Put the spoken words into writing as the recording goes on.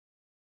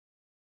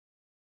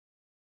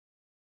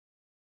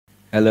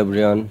Hello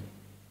everyone,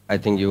 I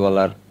think you all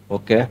are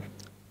okay.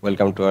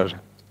 Welcome to our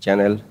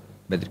channel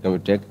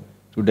Betikrame Tech.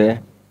 Today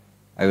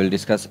I will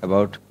discuss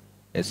about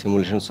a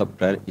simulation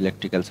software,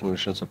 electrical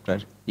simulation software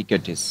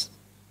EKTS.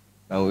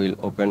 Now we will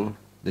open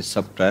this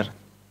software.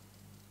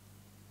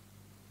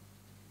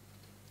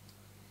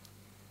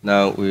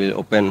 Now we will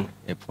open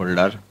a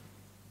folder.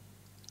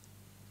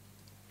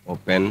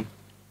 Open.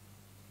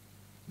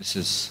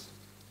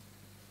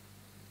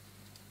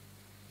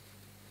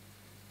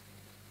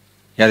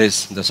 Here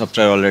is the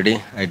software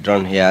already. I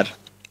drawn here.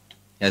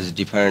 Has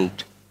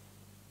different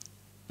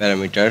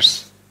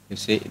parameters. You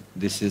see,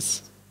 this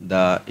is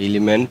the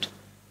element.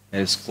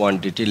 Here is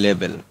quantity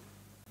label.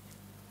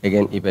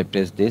 Again, if I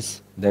press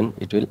this, then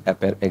it will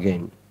appear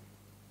again.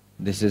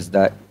 This is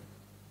the,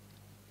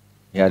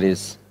 here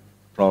is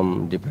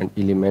from different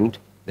element.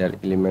 There are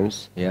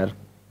elements here.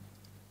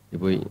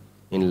 If we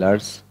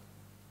enlarge,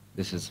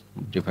 this is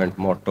different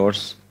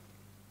motors,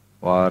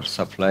 power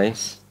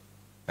supplies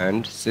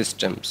and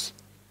systems.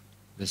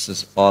 This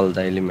is all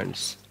the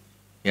elements.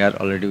 Here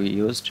already we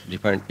used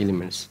different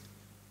elements.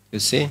 You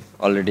see,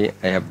 already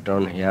I have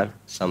drawn here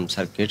some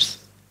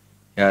circuits.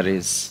 Here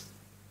is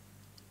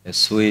a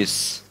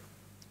switch.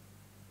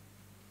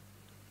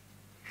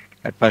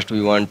 At first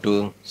we want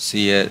to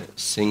see a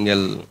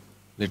single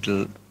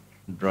little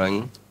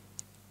drawing.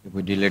 If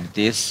we delete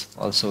this,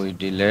 also we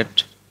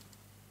delete.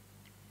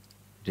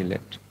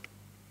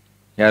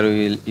 Here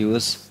we will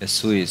use a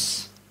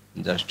switch,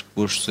 just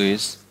push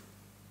switch.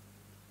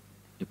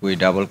 If we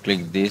double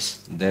click this,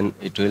 then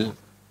it will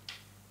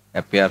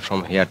appear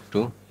from here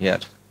to here.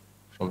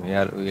 From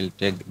here we will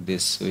take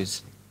this switch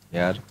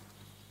here.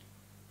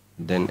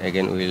 Then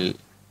again we will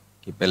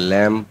keep a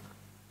lamp,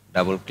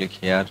 double click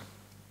here,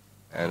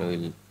 and we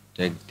will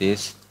take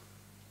this.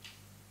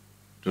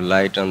 To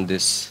light on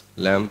this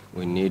lamp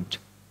we need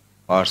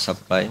power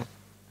supply,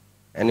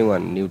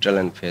 anyone, neutral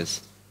and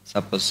phase.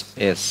 Suppose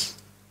S,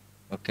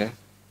 okay,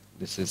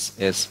 this is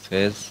S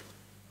phase,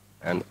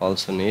 and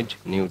also need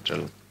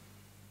neutral.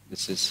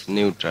 This is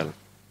neutral.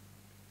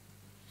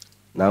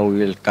 Now we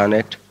will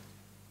connect.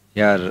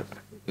 Here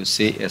you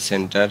see a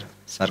center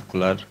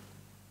circular.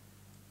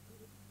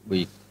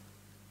 We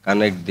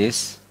connect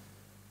this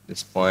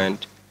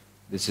point.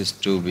 This is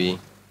to be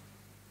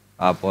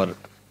up or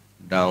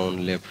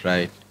down, left,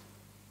 right,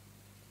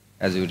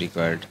 as you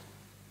required.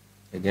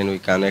 Again we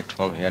connect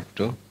from here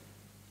to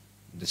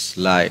this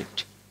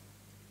light,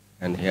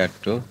 and here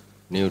to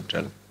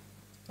neutral.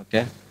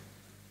 Okay.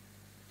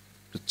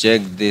 To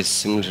check this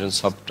simulation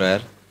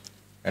software,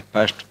 at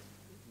first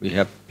we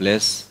have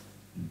placed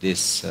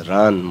this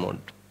run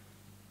mode.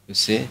 You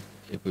see,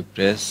 if we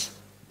press,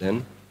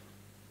 then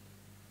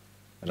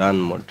run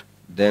mode.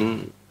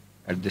 Then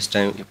at this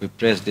time, if we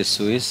press this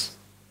switch,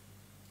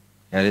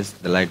 here is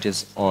the light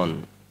is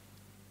on.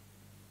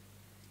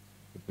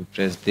 If we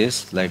press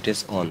this, light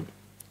is on.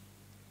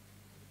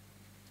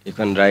 You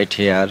can write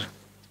here.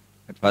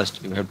 At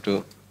first you have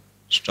to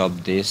stop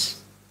this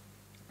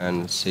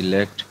and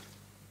select.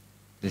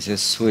 This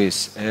is switch,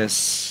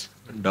 SWICH,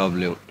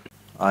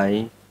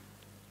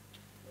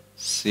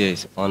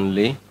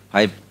 only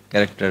 5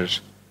 characters.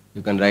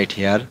 You can write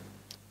here.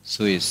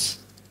 Switch,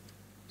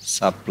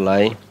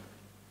 supply.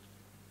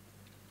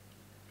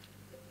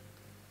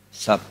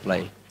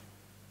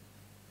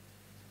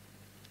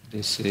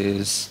 This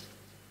is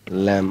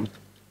lamp.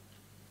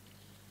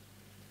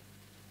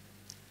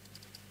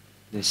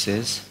 This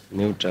is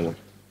neutral.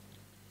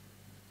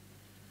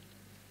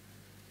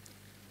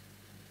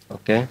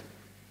 Okay.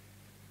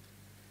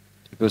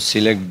 If you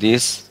select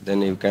this,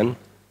 then you can,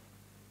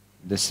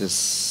 this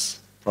is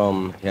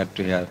from here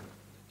to here.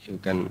 You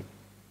can,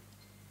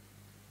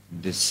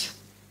 this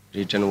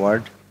written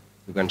word,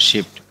 you can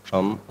shift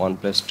from one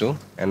place to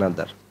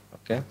another.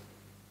 Okay.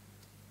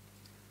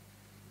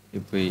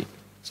 If we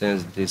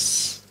change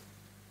this,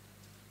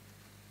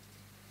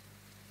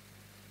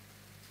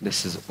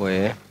 this is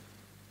OA.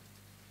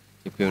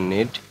 If you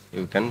need,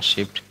 you can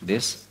shift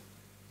this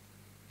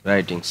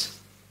writings.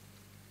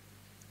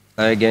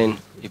 Again,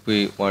 if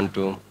we want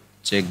to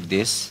check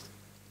this,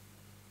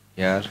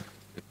 here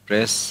we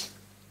press,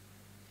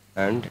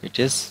 and it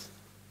is,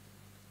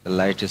 the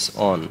light is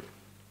on.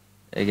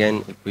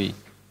 Again, if we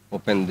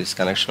open this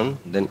connection,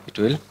 then it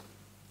will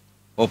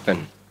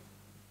open.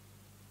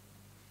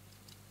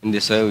 In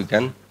this way we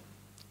can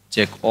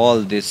check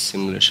all this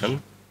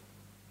simulation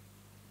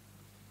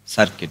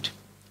circuit.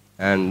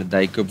 And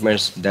the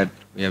equipments that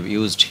we have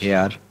used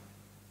here,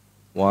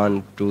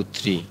 1, 2,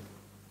 3.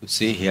 You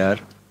see here,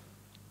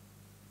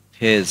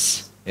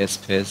 phase, S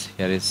phase,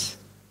 here is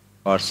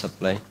power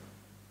supply.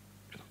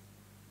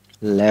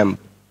 Lamp,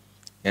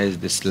 here is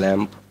this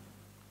lamp.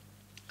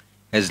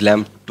 Here is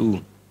lamp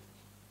 2.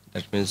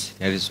 That means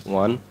here is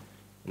 1.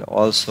 And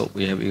also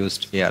we have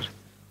used here.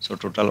 So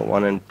total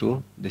 1 and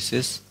 2. This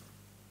is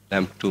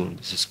lamp 2.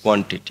 This is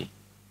quantity.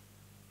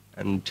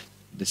 And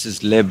this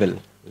is label.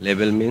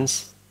 Label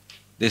means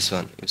this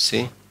one, you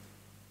see.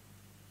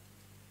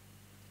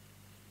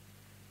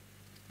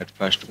 At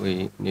first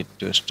we need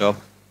to stop.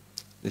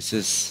 This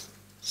is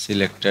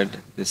selected,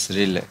 this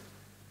relay.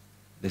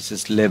 This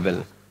is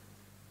label,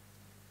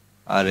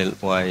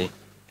 RLY.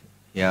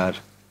 Here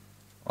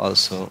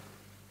also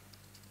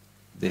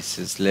this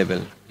is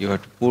label. You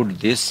have to put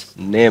this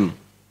name.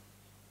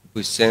 If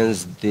we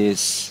change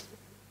this,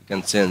 you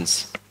can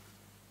change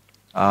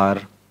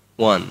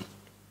R1.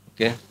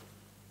 Okay,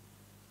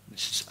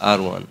 this is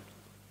R1.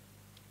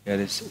 Here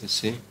is, you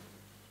see,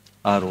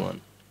 R1.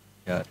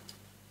 Here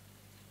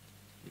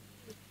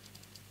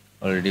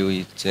already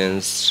we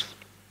changed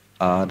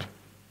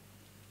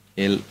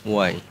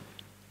RLY.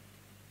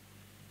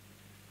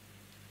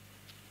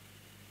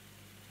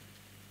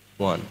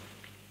 One,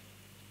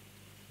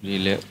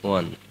 relay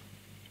 1,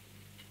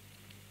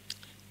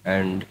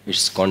 and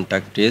its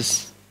contact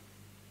is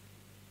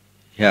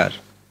here.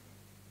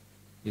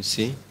 You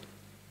see,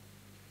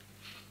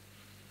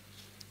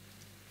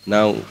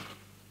 now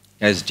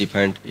has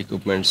defined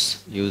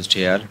equipments used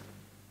here.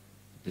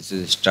 This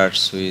is start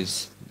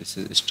switch, this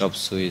is stop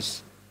switch.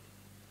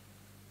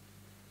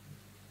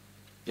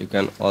 You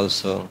can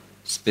also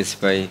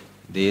specify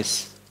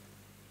this.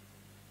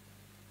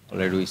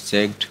 Already we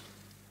checked.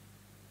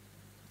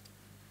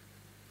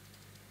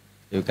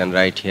 You can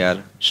write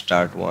here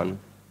start 1.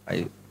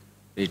 I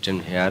written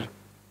here.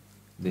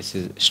 This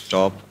is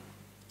stop.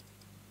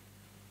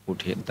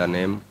 Put here the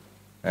name,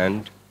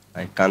 and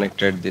I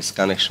connected this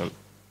connection.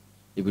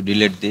 If you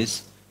delete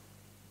this,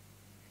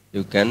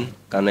 you can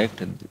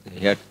connect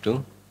here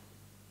to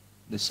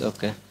this.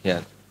 Okay,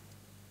 here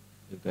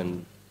you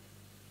can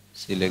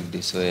select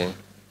this way.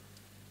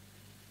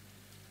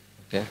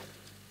 Okay,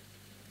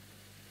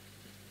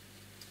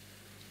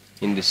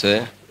 in this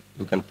way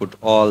you can put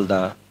all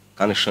the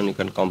connection you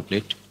can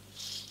complete.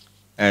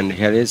 And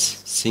here is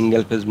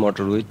single phase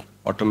motor with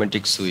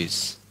automatic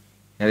switch.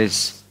 Here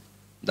is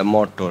the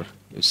motor.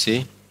 You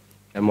see,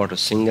 a motor,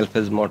 single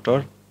phase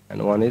motor,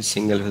 and one is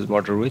single phase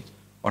motor with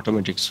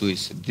automatic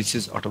switch. This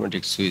is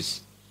automatic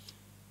switch.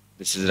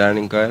 This is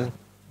running coil,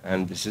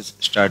 and this is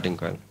starting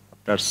coil.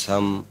 After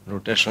some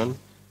rotation,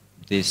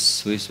 this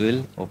switch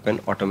will open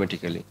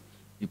automatically.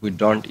 If we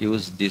don't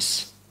use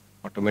this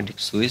automatic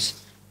switch,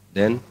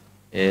 then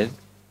a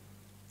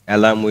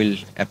alarm will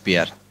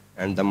appear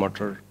and the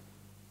motor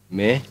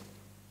may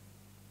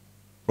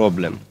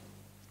problem.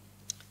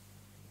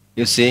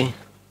 You see,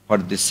 for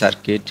this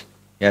circuit,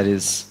 here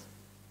is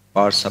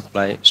power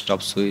supply,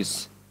 stop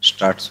switch,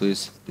 start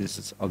switch. This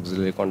is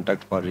auxiliary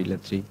contact for relay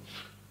 3.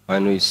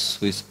 When we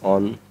switch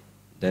on,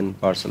 then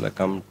power supply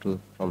come to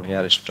from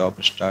here,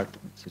 stop, start,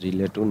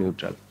 relay to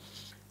neutral.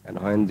 And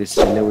when this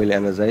relay will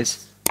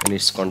energize, when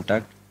its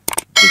contact,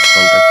 this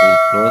contact will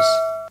close,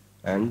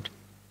 and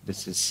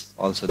this is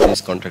also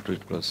this contact will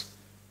close.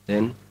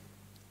 Then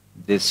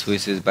this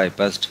switch is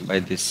bypassed by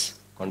this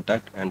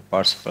contact, and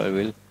power supply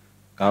will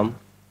come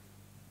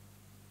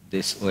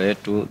this way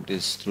to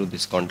this, through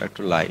this contact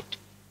to light.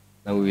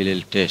 Now we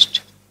will test.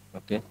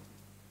 Okay,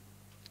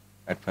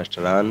 at first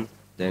run,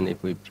 then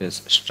if we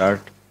press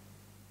start,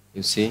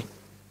 you see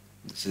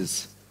this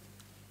is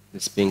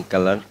this pink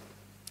color.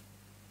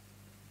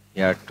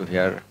 Here to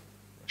here,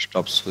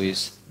 stop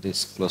switch,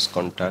 this close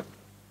contact,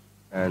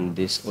 and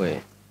this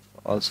way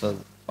also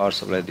power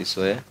supply this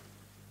way.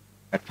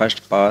 At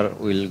first power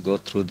will go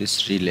through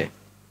this relay,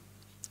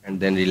 and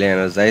then relay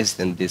energize,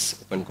 then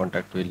this open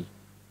contact will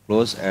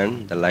close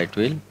and the light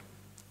will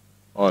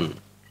on.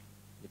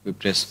 If we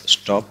press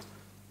stop,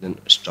 then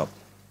stop.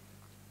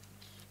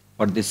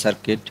 For this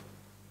circuit,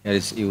 here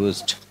is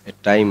used a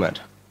timer.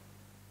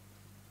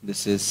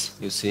 This is,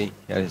 you see,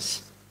 here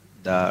is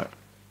the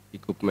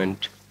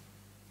equipment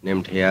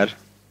named here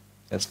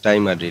as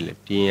timer relay,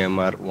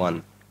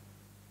 TMR1.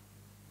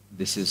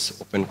 This is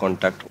open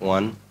contact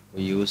 1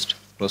 we used,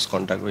 close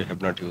contact we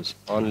have not used,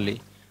 only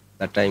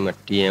the timer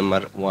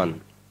TMR1.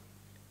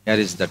 Here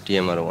is the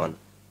TMR1,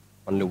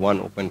 only one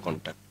open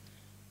contact.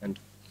 And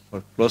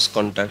for close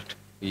contact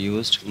we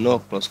used, no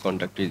close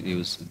contact is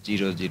used,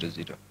 0, 0,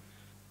 0.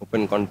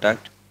 Open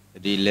contact,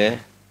 relay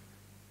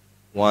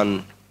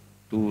 1,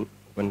 2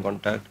 open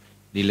contact,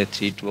 relay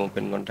 3, 2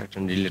 open contact,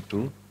 and relay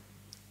 2,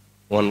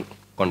 1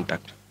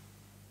 contact.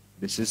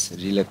 This is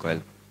relay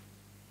coil.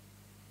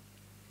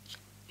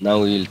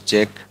 Now we will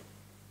check.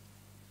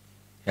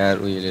 Here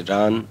we will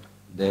run,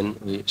 then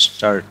we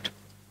start.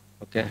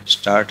 Okay,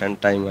 start,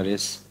 and timer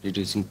is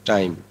reducing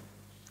time.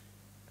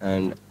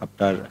 And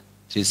after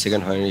 3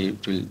 seconds, when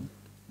it will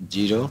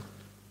 0,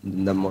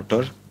 the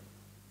motor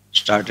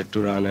started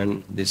to run,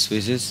 and this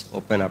switch is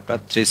open after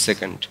 3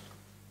 seconds.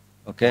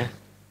 Okay,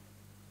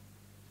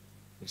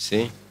 you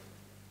see.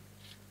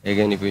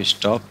 Again, if we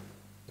stop,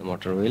 the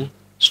motor will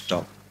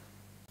stop.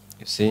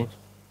 You see,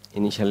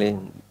 initially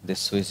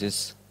this switch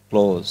is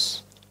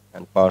closed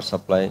and power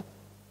supply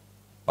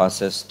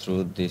passes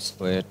through this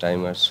way,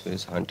 timer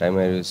switch. When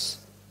timer is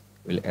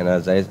will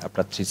energize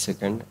after 3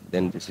 seconds,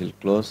 then this will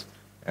close,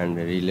 and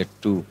relay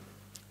 2,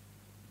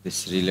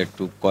 this relay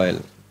 2 coil,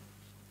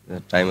 the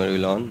timer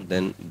will on,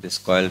 then this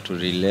coil to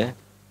relay,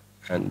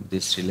 and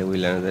this relay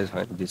will energize.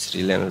 When this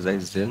relay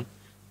energizes, then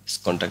this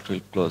contact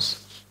will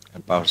close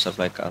and power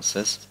supply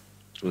passes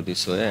through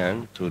this way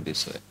and through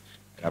this way.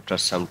 And after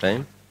some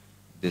time,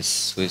 this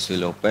switch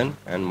will open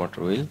and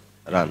motor will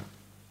run.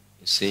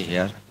 You see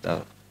here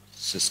the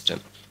system.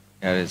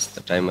 Here is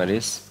the timer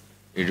is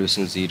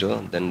reducing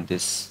 0, then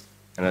this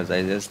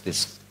energizes,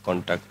 this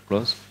contact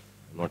close,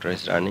 motor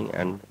is running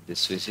and this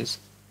switch is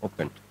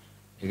open.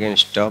 Again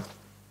stop,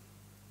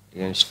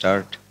 again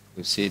start.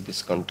 You see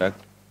this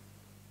contact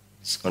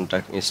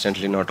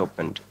instantly not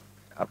opened.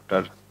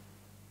 After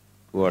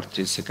 2 or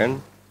 3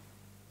 seconds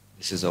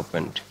this is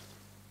opened.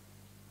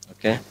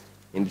 Okay,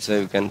 in this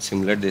way we can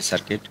simulate this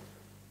circuit.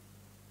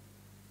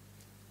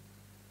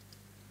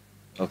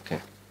 Okay,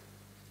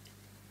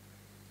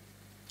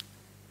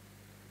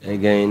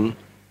 again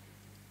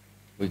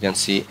we can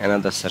see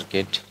another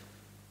circuit.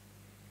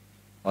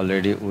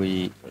 Already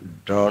we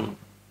drawn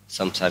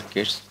some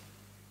circuits,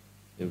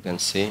 you can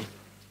see.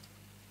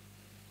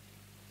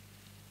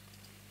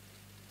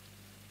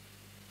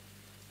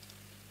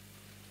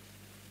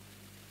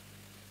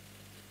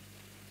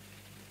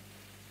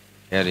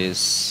 Here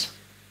is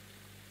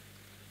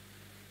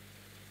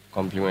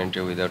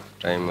complementary without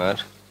timer.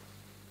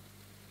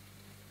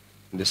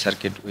 In this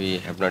circuit we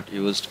have not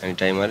used any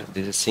timer.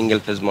 This is single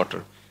phase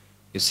motor.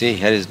 You see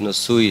here is no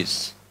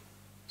switch,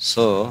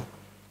 so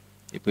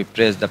if we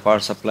press the power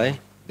supply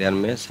there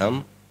may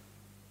some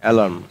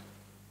alarm.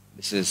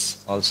 This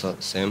is also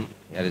same.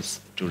 Here is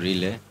to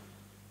relay.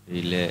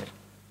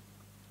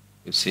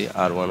 You see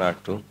R1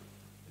 R2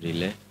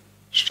 relay,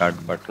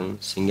 start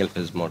button, single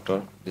phase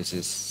motor. This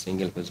is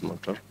single phase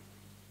motor,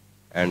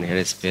 and here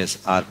is phase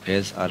R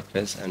phase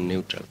and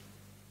neutral,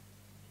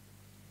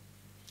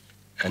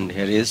 and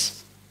here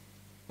is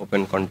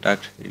open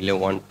contact relay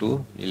 1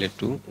 2 relay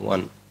 2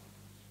 1,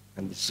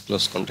 and this is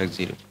close contact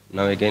 0.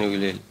 Now again we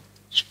will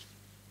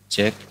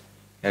check.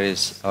 Here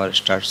is our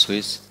start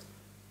switch.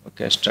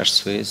 Okay, start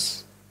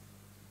switch.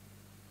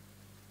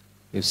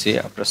 You see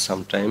after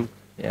some time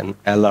an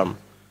alarm,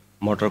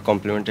 motor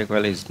complementary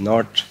coil is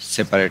not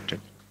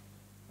separated.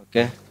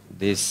 Okay,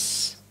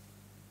 this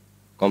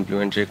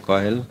complementary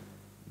coil,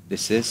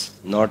 this is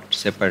not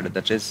separated,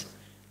 that is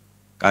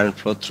current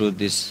flow through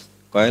this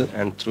coil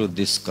and through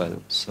this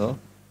coil, so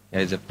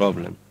here is a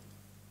problem.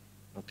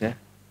 Okay,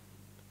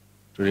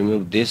 to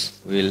remove this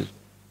we will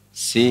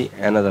see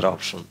another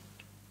option.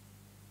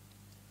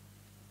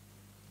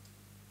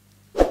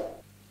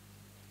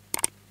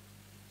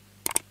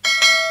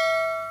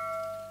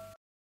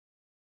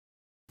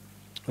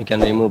 We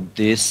can remove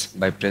this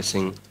by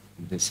pressing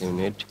this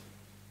unit,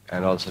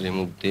 and also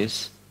remove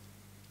this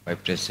by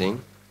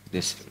pressing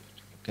this unit.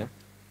 Okay,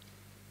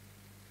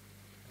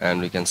 and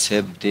we can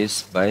save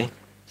this by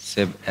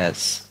save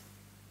as.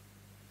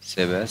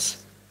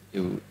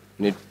 You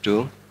need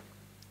to,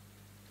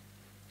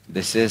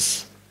 this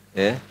is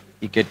a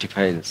EKT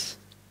files.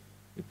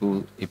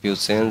 If you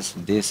change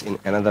this in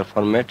another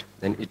format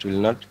then it will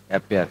not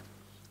appear,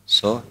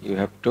 so you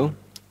have to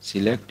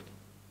select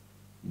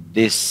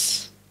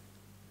this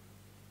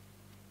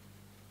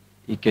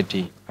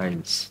EKT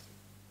files.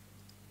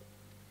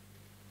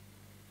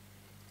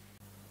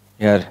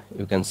 Here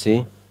you can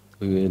see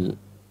we will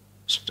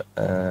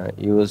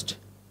used,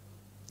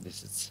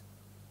 this is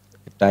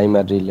a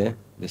timer relay,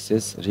 this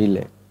is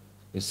relay.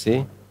 You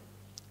see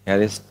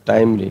here is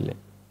time relay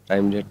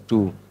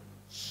 2,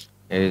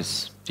 here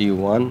is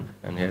T1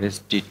 and here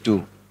is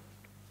T2.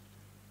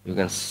 You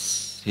can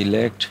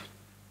select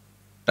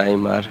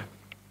timer.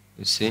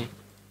 You see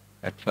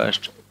at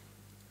first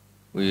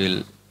we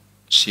will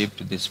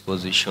shift this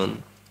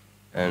position,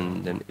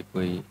 and then if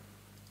we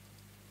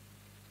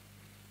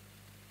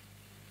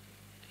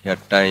here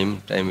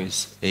time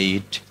is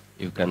 8,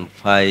 you can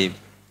 5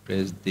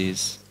 press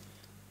this,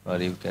 or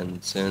you can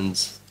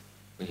change.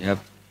 We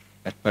have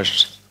at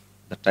first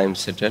the time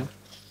set at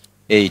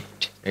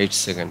 8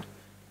 seconds.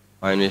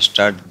 When we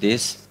start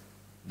this,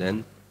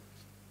 then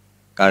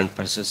current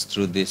passes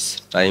through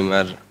this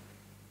timer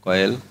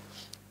coil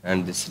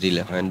and this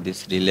relay. When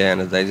this relay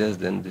energizes,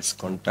 then this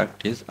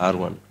contact is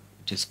R1,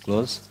 it is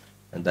closed,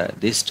 and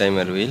this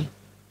timer will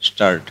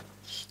start.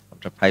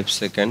 After 5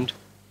 seconds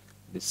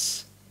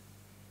this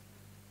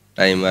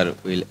timer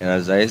will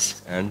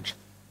energize, and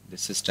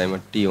this is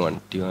timer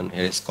T1.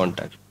 Here is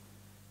contact.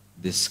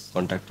 This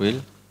contact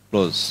will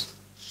close,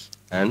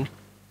 and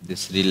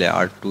this relay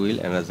R2 will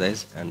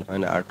energize, and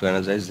when R2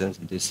 energizes, then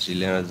this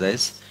relay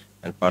energizes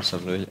and power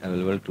supply will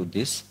available to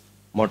this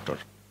motor.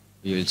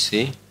 You will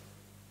see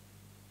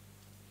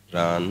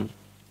run,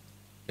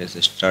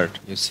 press start.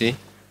 You see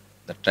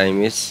the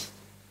time is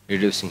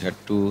reducing here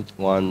 2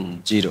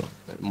 1 0.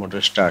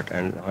 Motor start,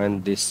 and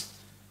when this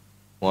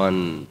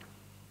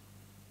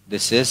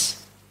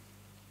is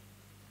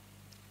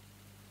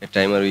a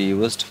timer we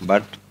used,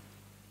 but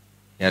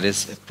here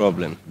is a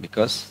problem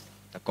because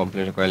the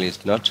complementary coil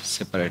is not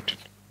separated.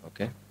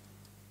 Okay,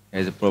 here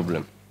is a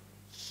problem.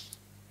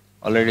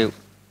 Already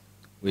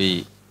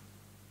we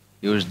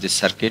used this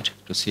circuit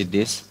to see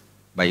this.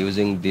 By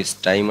using this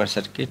timer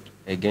circuit,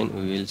 again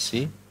we will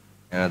see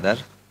another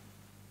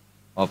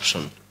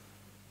option.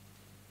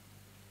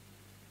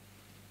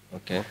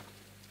 Okay,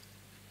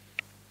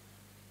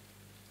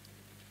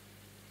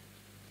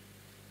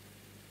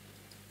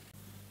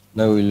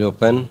 Now we will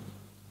open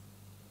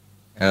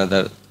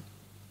another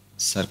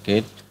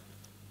circuit.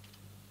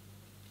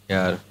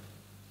 Here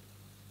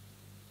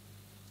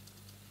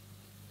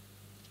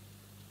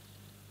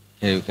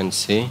you can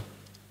see,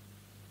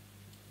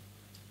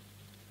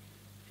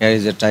 here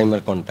is a timer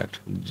contact.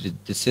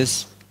 This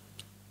is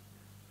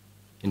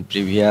in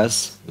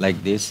previous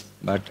like this,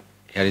 but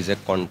here is a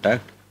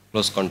contact,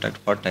 close contact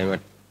for timer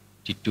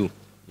T2.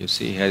 You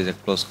see here is a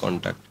close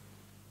contact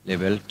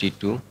label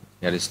T2.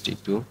 Here is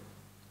T2.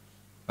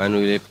 When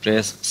we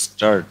press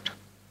start,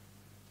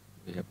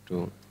 we have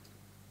to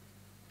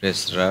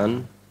press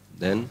run,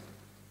 then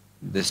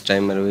this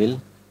timer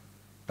will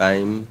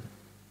time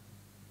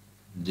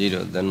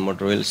 0, then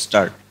motor will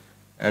start,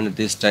 and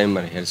this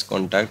timer here is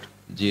contact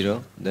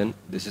 0, then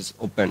this is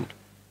opened.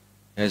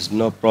 There is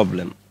no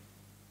problem.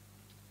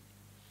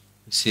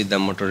 You see the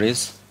motor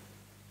is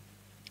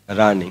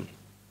running.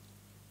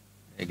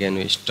 Again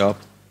we stop.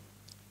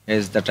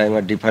 As the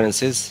timer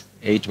difference is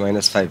 8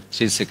 minus 5,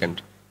 3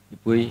 seconds. If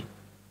we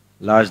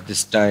enlarge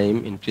this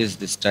time, increase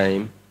this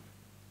time,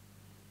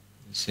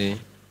 you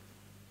see,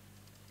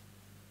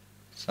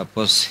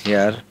 suppose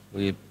here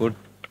we put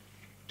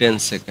 10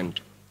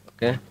 seconds.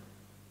 Okay.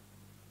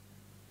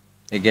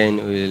 Again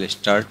we will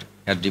start.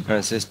 Here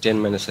difference is 10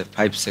 minus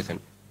 5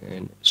 seconds,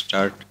 and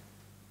start.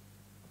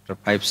 After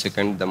 5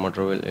 seconds the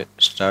motor will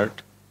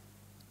start.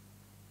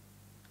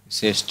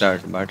 Say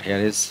start, but here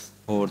is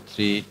 4,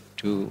 3,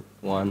 2,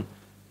 1.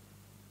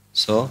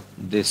 So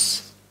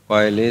this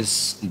coil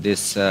is,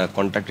 this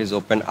contact is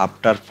open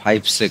after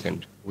 5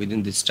 seconds.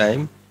 Within this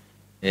time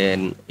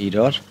an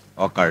error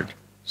occurred,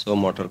 so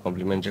motor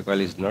complementary coil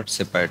is not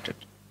separated.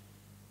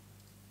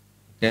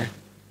 Okay.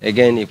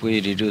 Again if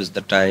we reduce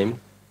the time,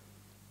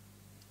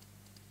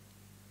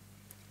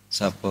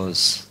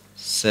 suppose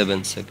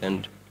 7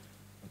 seconds.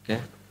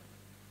 Okay.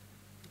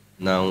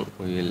 Now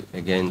we will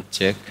again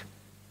check.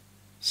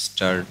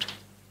 Start.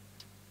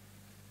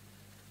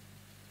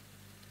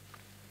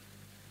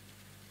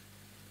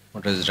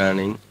 Motor is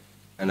running,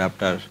 and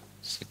after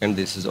second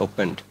this is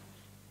opened.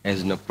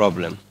 Has no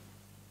problem.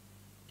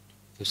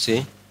 You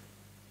see.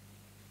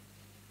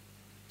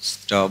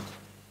 Stop.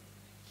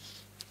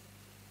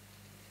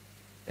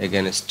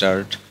 Again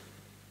start.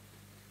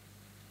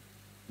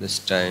 This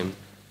time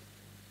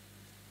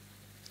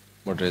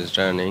motor is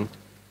running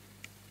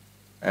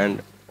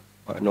and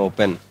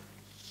open.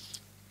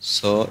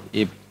 So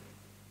if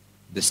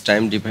this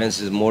time difference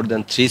is more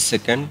than 3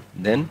 seconds,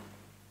 then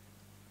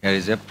here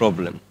is a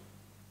problem.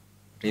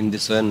 In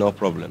this way, no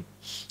problem.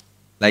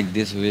 Like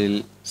this we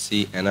will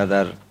see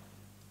another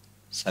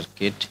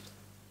circuit.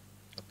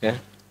 Okay.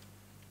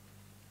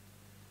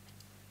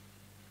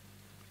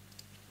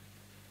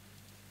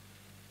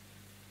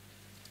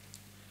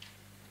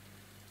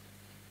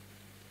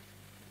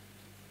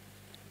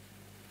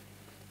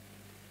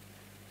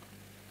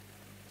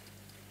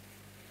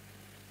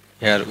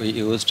 Here we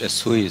used a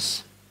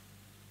switch.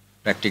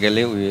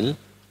 Practically we will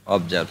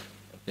observe.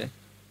 Okay.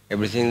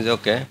 Everything is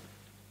okay.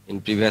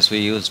 In previous we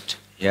used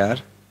here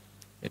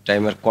a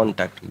timer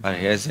contact, but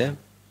here is a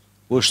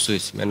push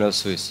switch, manual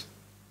switch.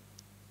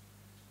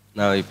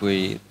 Now if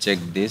we check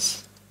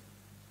this,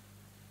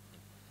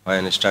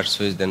 when start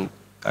switch, then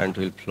current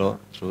will flow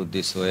through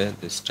this way.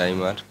 This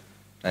timer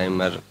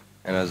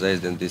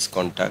energize, then this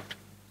contact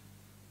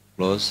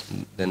close,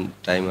 then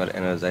timer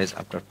energize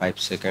after 5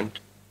 seconds.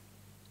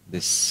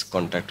 This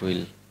contact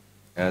will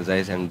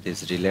energize and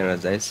this relay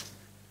energize,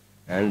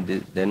 and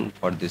then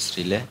for this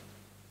relay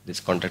this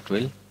contact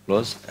will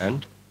close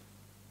and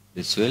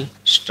this will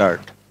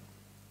start.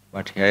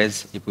 But here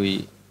is, if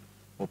we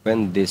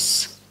open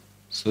this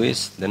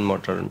switch, then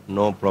motor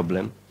no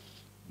problem,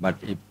 but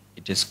if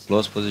it is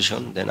closed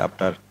position, then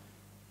after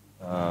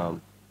 4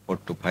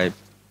 to 5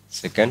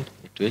 seconds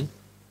it will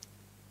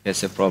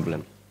face a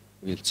problem.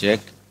 We will check.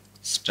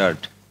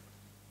 Start.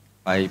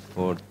 5,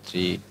 4,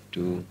 3,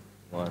 2,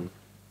 1,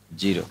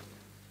 0.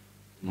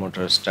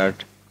 Motor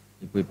start.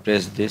 If we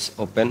press this,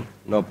 open,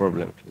 no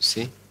problem. You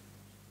see,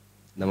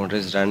 the motor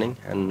is running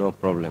and no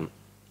problem.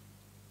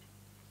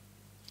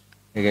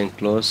 Again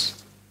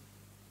close.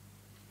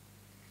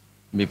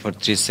 Before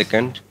 3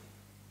 seconds,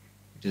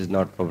 it is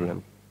not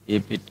problem.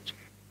 If it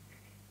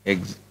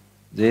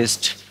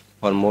exists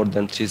for more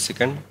than 3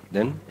 seconds,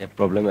 then a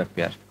problem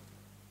appear.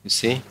 You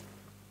see,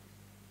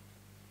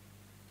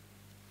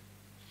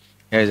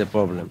 here is a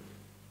problem.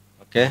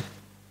 Okay,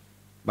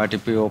 but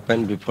if we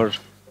open before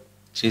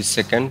 3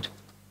 seconds,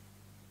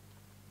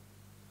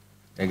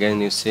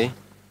 again you see,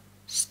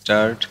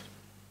 start.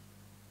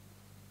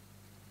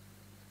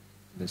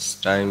 This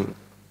time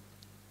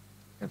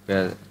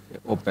appear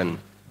open.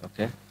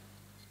 Okay,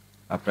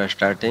 after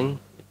starting,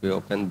 if we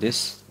open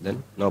this,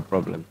 then no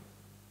problem.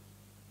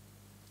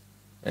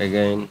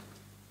 Again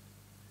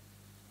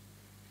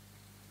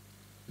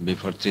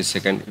before 3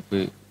 seconds, if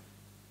we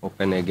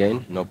open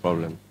again, no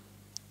problem,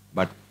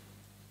 but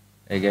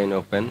again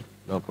open,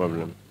 no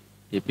problem.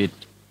 If it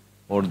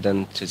more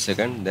than 3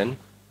 seconds, then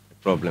a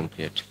problem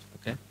create.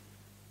 Okay,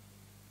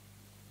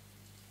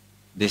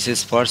 this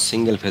is for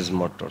single phase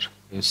motor.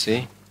 You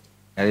see,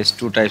 Here is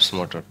two types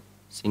motor,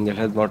 single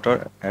phase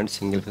motor and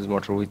single phase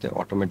motor with a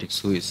automatic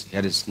switch.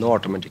 Here is no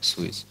automatic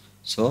switch,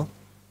 so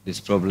this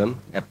problem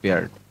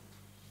appeared.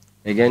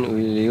 Again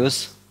we will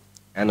use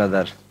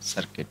another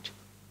circuit.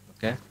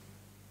 Okay,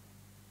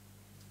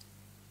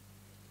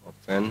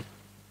 open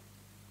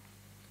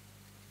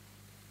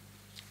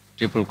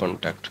triple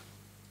contact.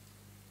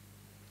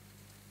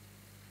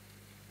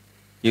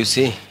 You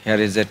see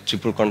here is a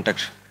triple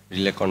contact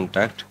relay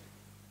contact.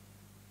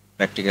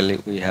 Practically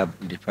we have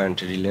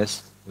different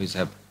relays which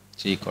have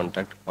three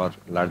contact. For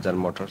larger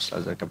motors,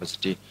 larger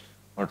capacity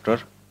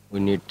motor, we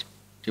need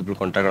triple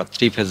contact, or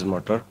three phase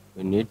motor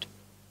we need,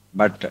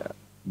 but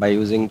by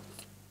using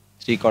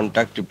three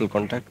contact, triple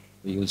contact,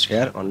 we use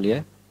here only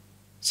a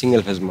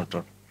single phase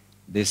motor.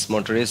 This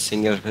motor is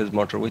single phase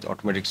motor with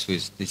automatic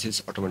switch. This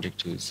is automatic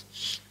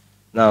switch.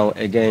 Now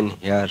again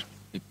here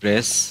we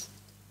press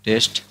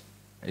test.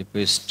 If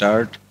we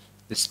start,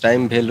 this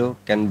time value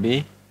can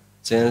be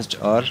changed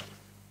or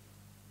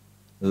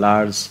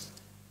large.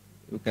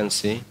 You can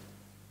see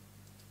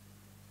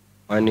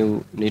when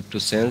you need to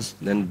change,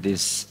 then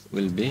this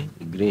will be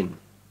green.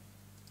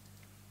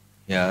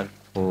 Here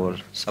for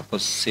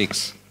suppose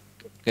 6.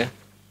 Okay,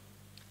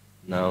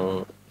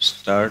 now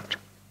start,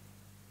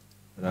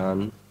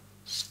 run,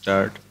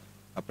 start.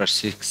 After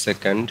 6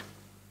 seconds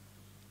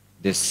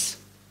this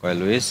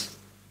coil is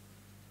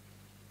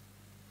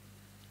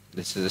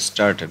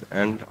started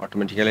and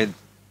automatically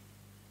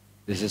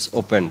this is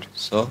opened,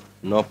 so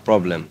no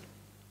problem.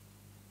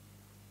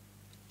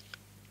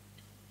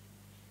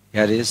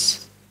 Here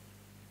is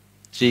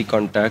three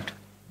contact,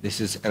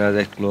 this is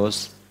another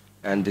close,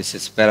 and this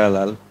is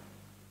parallel.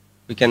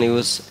 We can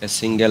use a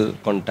single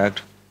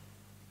contact,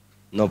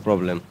 no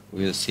problem,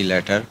 we will see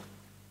later.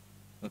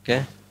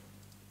 Okay,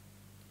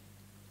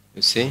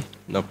 you see,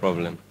 no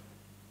problem.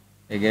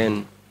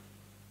 Again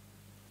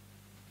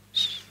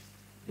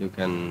you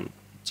can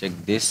check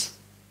this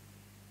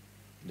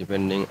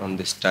depending on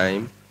this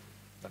time.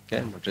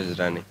 Okay, what is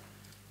running,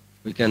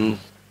 we can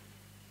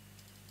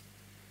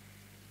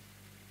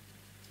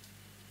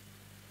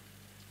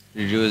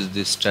reduce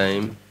this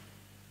time,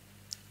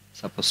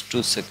 suppose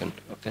 2 seconds.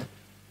 Okay,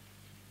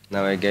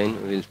 now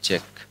again we will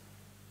check,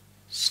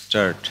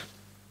 start,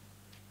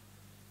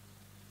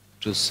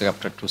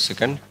 after 2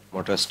 seconds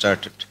motor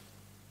started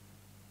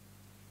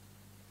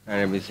and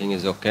everything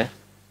is okay.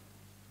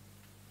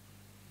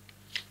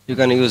 You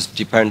can use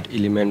different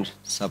elements,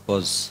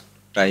 suppose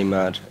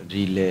timer,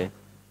 relay,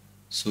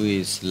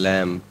 switch,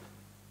 lamp,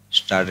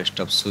 start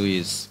stop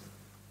switch,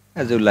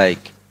 as you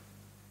like.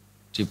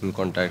 Triple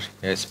contact,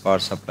 here is power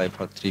supply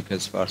for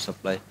 3-phase power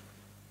supply,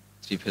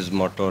 3-phase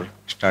motor,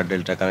 start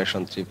delta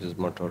connection, 3-phase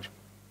motor.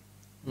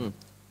 You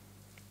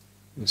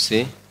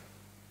see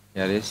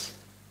here is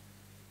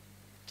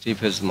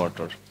 3-phase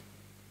motor.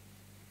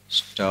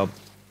 Stop,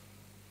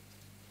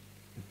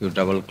 if you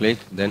double click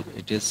then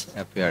it is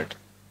appeared.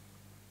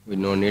 We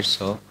no need,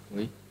 so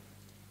we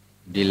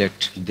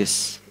delete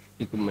this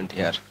equipment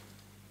here.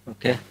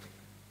 Okay,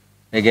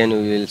 again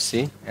we will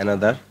see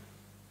another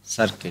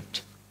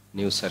circuit,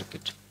 new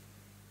circuit.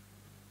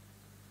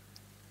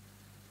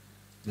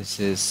 This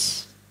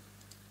is,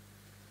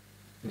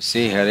 you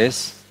see here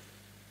is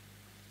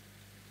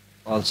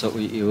also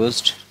we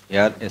used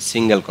here a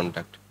single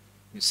contact.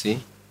 You see,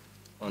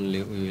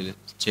 only we will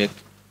check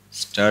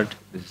start,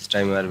 this is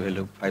timer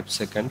value 5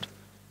 seconds.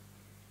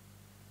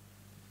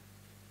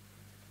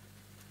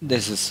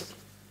 This is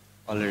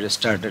already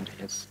started,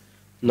 yes,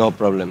 no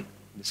problem.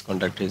 This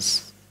contact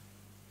is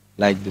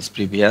like this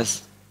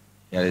previous,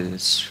 here it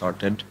is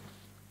shorted.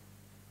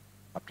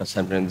 After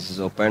some time this is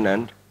opened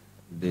and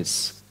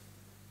this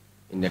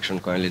induction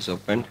coil is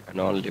opened, and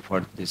only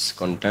for this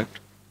contact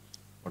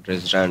motor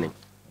is running.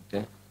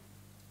 Okay,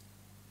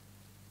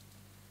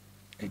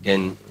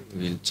 again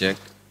we will check.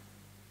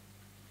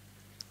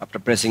 After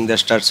pressing the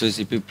start switch,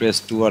 if you press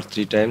 2 or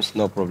 3 times,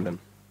 no problem,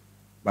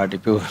 but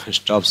if you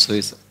stop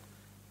switch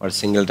for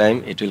single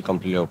time, it will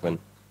completely open.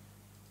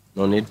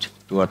 No need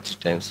 2 or 3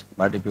 times,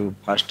 but if you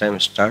first time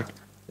start,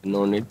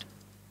 no need.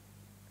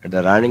 At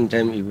the running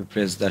time, if you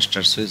press the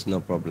start switch, no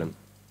problem.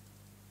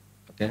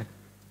 Okay,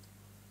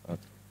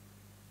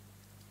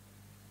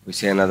 we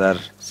see another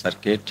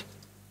circuit.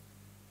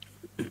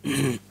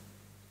 Here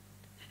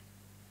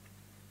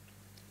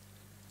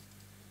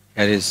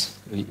is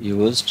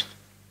used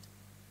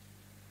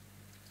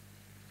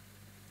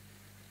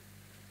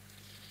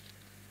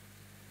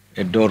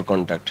a door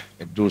contact,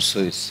 a door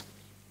switch.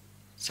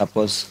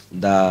 Suppose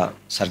the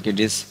circuit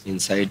is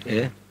inside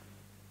a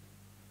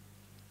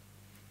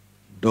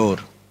door,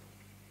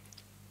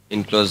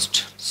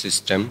 enclosed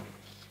system.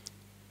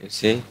 You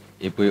see,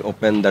 if we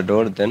open the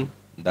door, then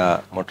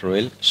the motor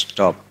will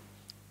stop.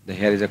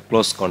 Here is a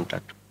close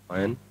contact.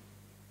 When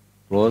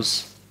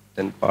close,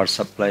 then power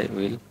supply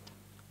will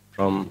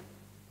from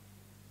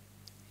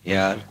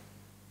here.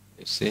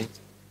 You see,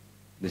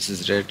 this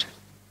is red,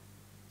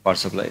 power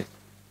supply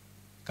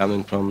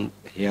coming from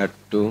here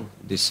to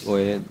this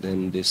way,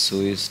 then this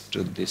switch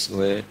to this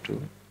way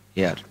to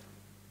here.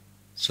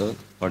 So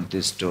for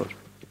this door,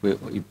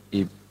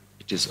 if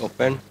it it is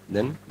open,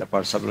 then the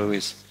power supply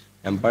is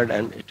hampered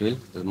and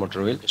the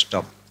motor will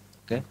stop.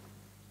 Okay,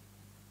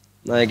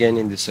 now again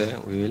in this way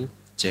we will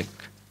check.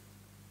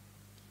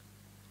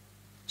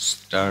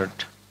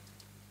 Start.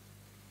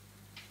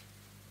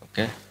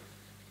 Okay,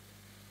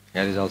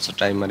 here is also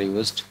timer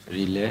used,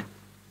 relay.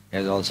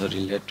 Here is also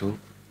relay to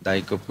the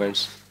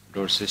equipments,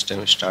 door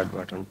system, start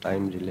button,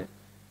 time relay.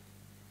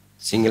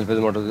 Single phase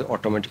motor, the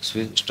automatic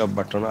switch, stop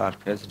button, R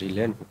phase,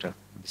 relay and meter.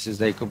 This is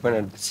the equipment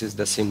and this is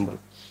the symbol.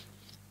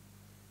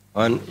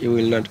 When you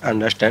will not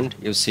understand,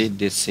 you see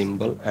this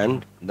symbol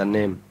and the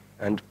name,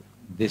 and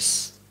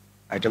these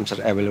items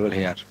are available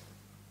here.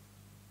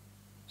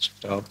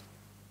 Stop.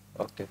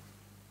 Okay.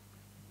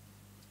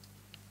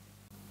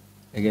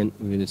 Again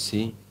we will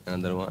see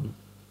another one.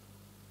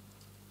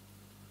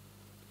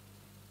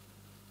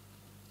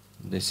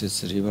 This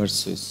is reverse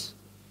switch.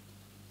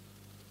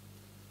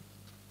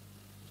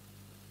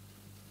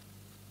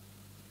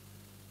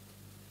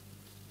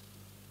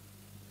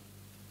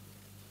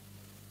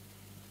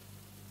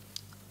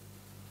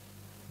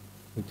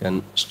 We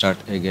can start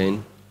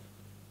again.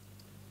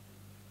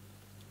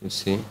 You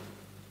see,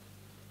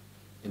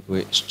 if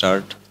we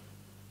start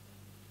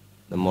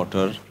the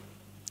motor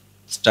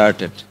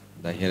started,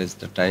 here is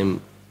the timer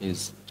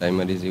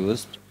is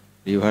used,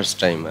 reverse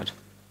timer.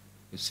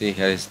 You see,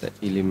 here is the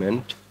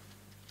element,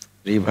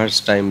 reverse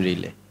time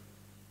relay.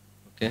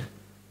 Okay,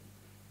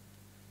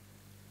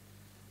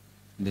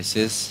 this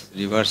is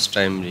reverse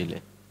time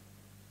relay.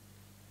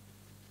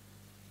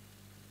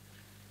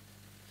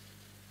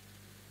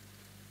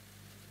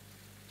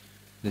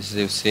 This is,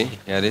 you see,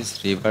 here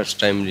is reverse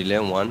time relay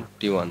 1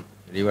 T1,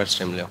 reverse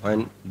time relay.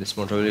 When this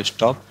motor will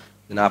stop,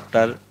 then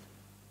after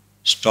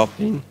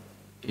stopping,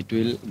 it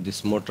will,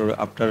 this motor,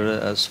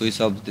 after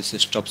switch of this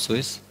stop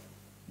switch,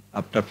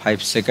 after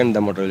 5 seconds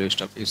the motor will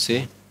stop. You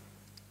see,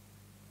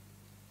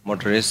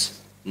 motor is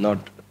not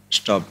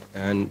stopped,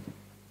 and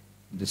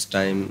this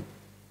time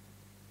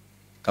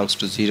comes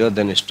to 0,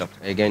 then stop.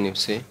 Again you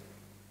see,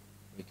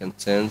 we can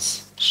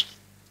sense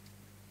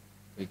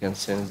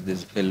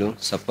this value,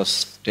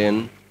 suppose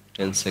 10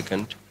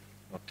 seconds.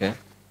 Okay,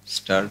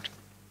 start,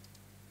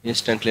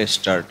 instantly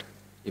start.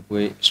 If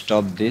we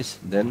stop this,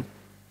 then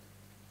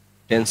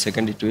 10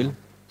 seconds it will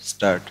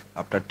start.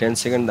 After 10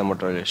 seconds the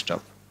motor will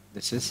stop.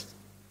 This is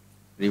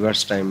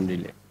reverse time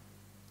relay.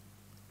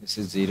 This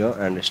is 0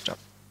 and stop.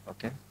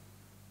 Okay,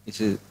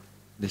 this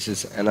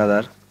is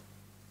another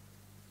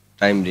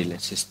time relay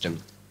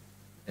system.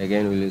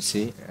 Again we will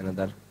see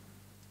another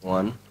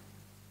one.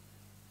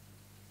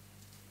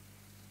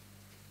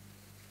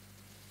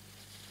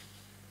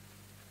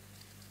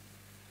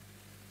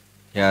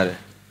 Here you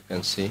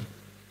can see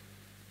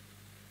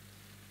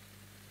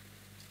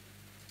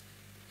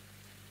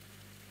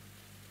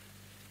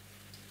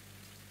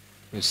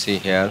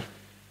here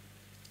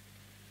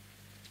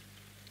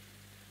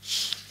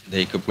the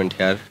equipment.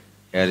 Here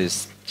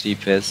is 3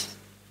 phase.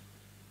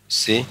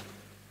 See,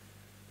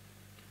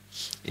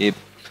 if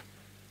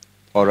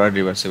forward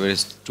reverse, there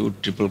is 2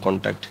 triple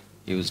contact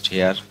used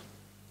here.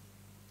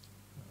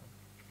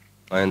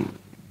 When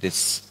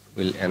this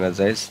will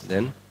energize,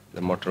 then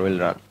the motor will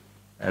run,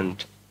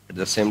 and at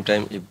the same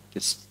time if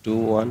this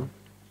 2-1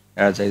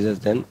 energizes,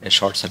 then a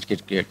short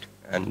circuit create,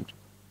 and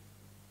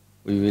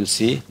we will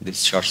see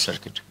this short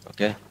circuit.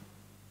 Okay,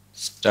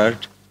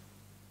 start.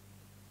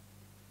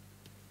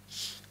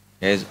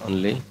 Here is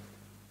only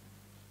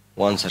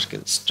one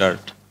circuit,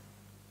 start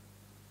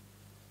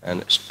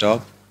and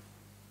stop.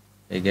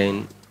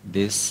 Again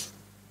this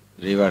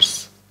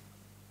reverse,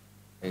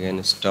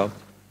 again stop.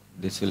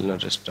 This will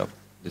not stop,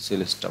 this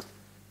will stop.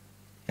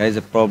 Here is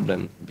a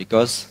problem,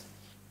 because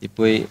if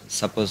we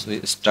suppose we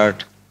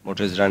start,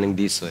 motor is running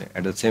this way,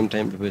 at the same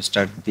time if we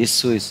start this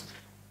switch,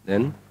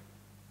 then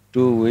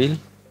 2 will,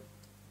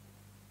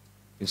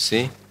 you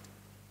see,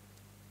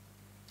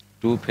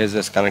 2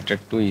 phases connected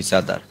to each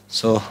other.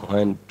 So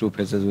when 2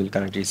 phases will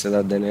connect each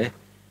other, then a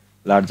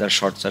larger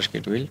short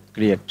circuit will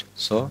create.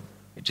 So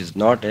it is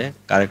not a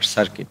correct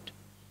circuit.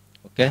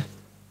 Okay,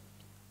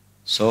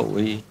 so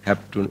we have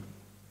to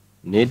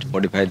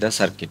modify the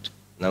circuit.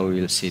 Now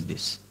we will see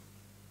this.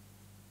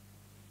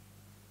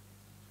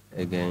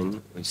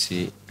 Again we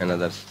see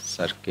another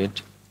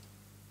circuit.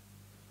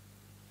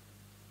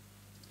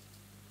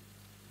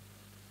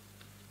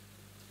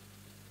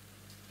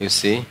 You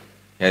see,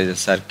 here is a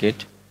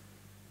circuit.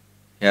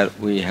 Here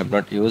we have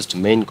not used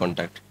main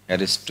contact.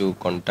 Here is 2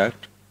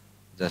 contact,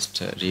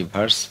 just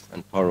reverse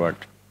and forward.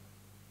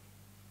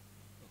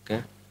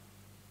 Okay,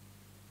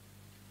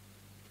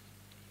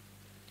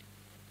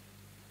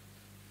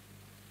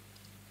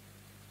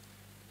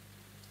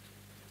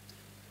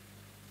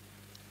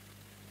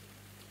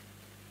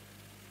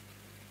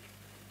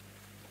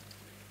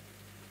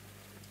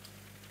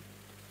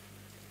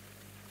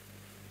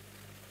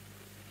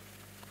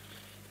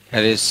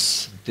 here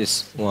is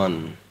this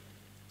one.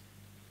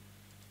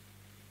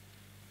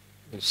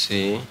 You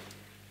see,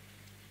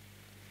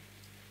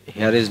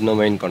 here is no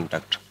main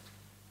contact.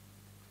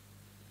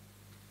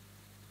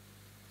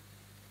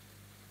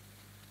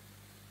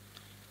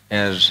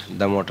 Here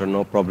the motor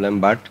no problem,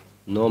 but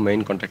no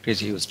main contact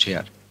is used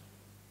here.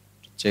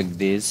 Check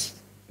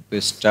this. If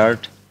we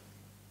start,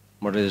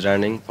 motor is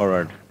running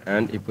forward,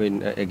 and if we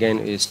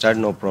again we start,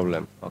 no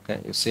problem. Okay,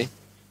 you see,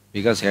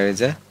 because here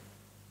is a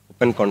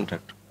open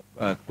contact,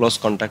 close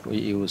contact we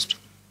used.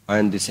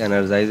 When this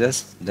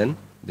energizes, then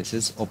this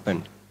is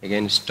opened.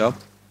 Again stop,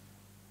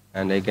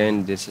 and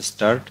again this is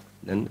start,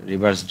 then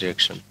reverse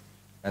direction,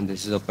 and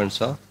this is open.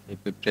 So if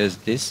we press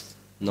this,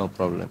 no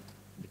problem,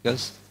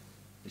 because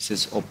this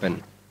is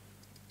open.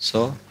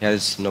 So here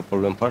is no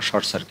problem for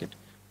short circuit,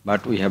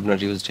 but we have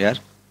not used here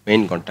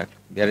main contact.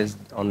 There is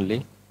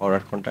only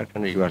forward contact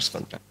and reverse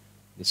contact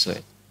this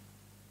way.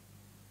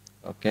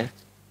 Okay,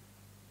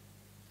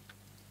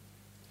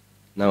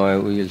 now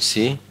we will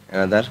see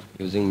another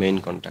using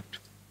main contact.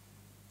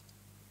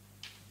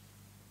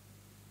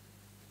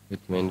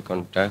 With main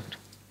contact,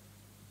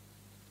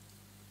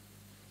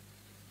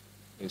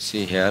 you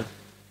see here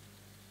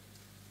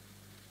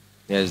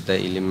is the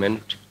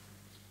element,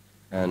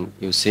 and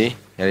you see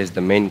here is the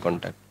main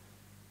contact,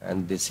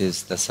 and this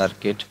is the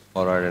circuit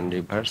forward and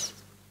reverse.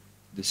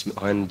 This,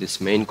 when this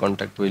main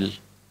contact will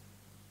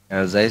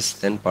energize,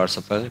 then power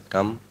supply will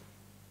come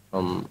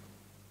from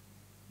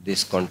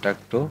this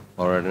contact to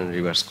forward and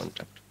reverse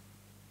contact.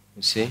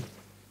 You see,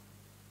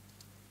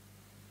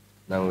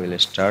 now we will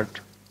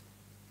start.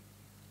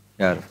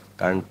 Here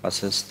current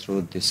passes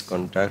through this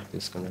contact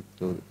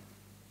to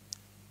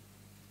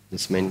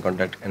this main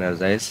contact,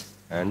 energize,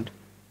 and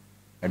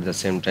at the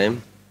same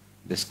time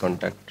this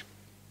contact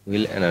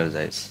will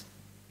energize.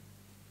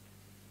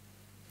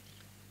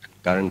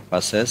 Current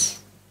passes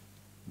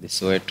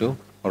this way to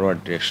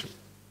forward direction.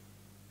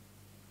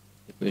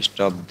 If we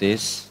stop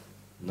this,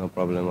 no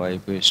problem. Or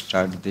if we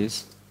start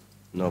this,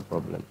 no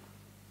problem.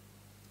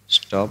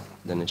 Stop,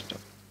 then stop.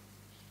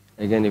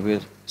 Again, if we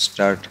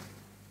start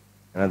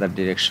another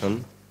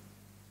direction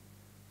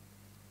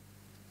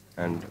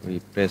and we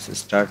press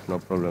start, no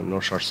problem, no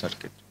short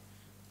circuit.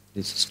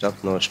 This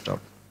stop, no stop,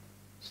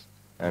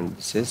 and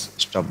this is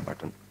stop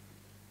button.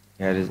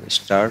 Here is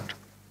start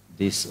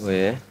this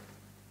way,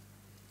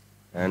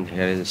 and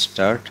here is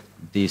start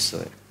this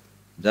way,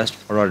 just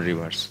forward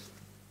reverse.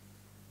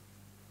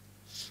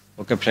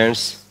 Okay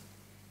friends,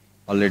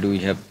 already we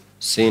have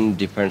seen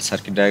different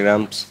circuit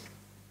diagrams.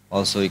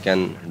 Also we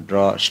can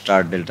draw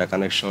star delta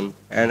connection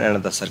and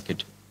another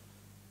circuit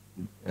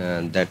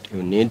that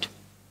you need.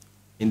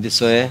 In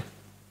this way,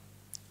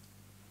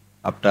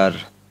 after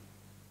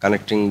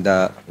connecting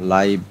the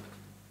live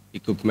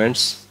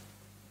equipments,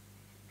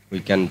 we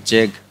can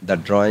check the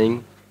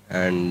drawing,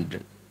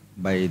 and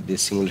by the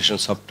simulation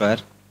software,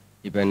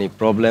 if any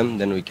problem,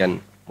 then we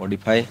can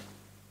modify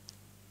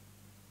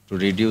to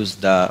reduce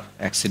the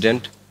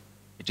accident.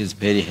 It is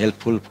very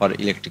helpful for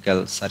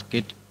electrical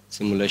circuit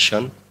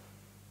simulation.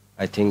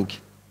 I think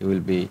it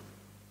will be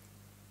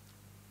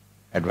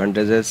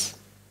advantages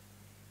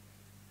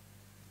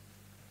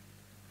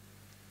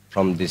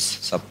from this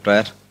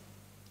software.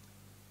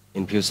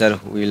 In future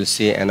we will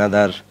see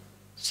another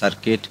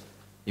circuit.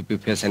 If you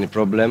face any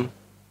problem,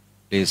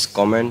 please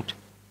comment.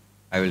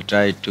 I will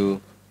try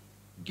to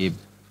give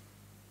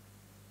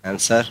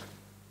answer.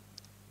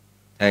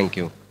 Thank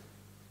you.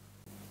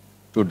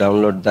 To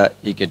download the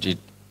EKT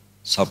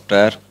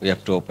software, we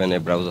have to open a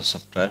browser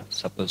software.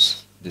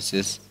 Suppose this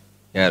is,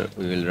 here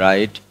we will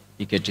write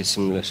EKT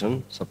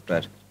simulation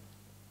software.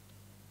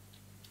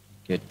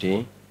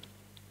 EKT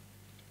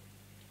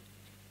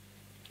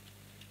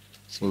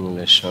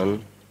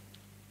simulation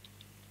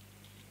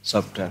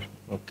software.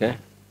 Okay,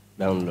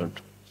 download.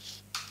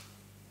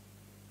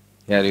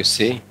 Here you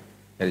see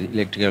there is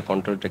electrical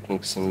control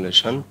technique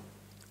simulation.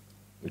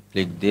 We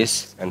click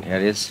this, and here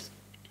is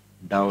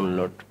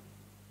download.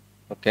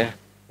 Okay,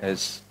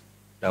 as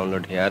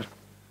download, here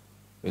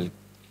we'll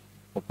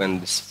open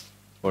this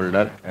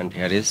folder, and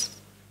here is,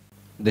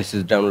 this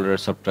is downloader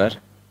software.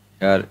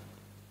 Here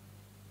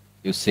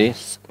you see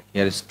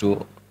here is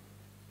two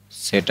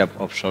setup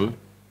option.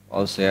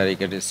 Also here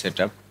EKT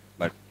setup,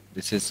 but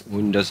this is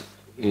Windows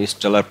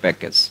installer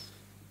package.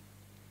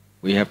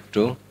 We have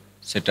to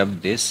set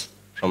up this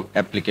from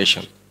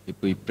application. If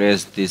we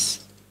press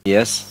this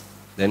yes,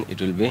 then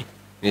it will be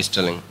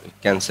installing. We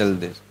cancel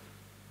this.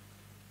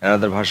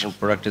 Another version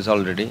product is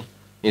already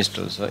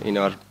installed. So in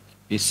our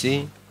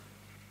PC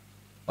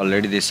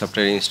already this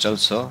software is installed.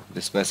 So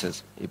this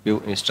message, if you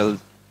install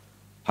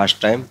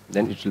first time,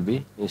 then it will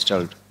be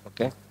installed.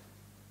 Okay,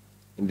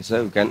 in this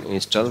way we can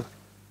install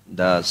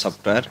the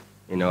software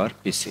in our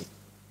PC.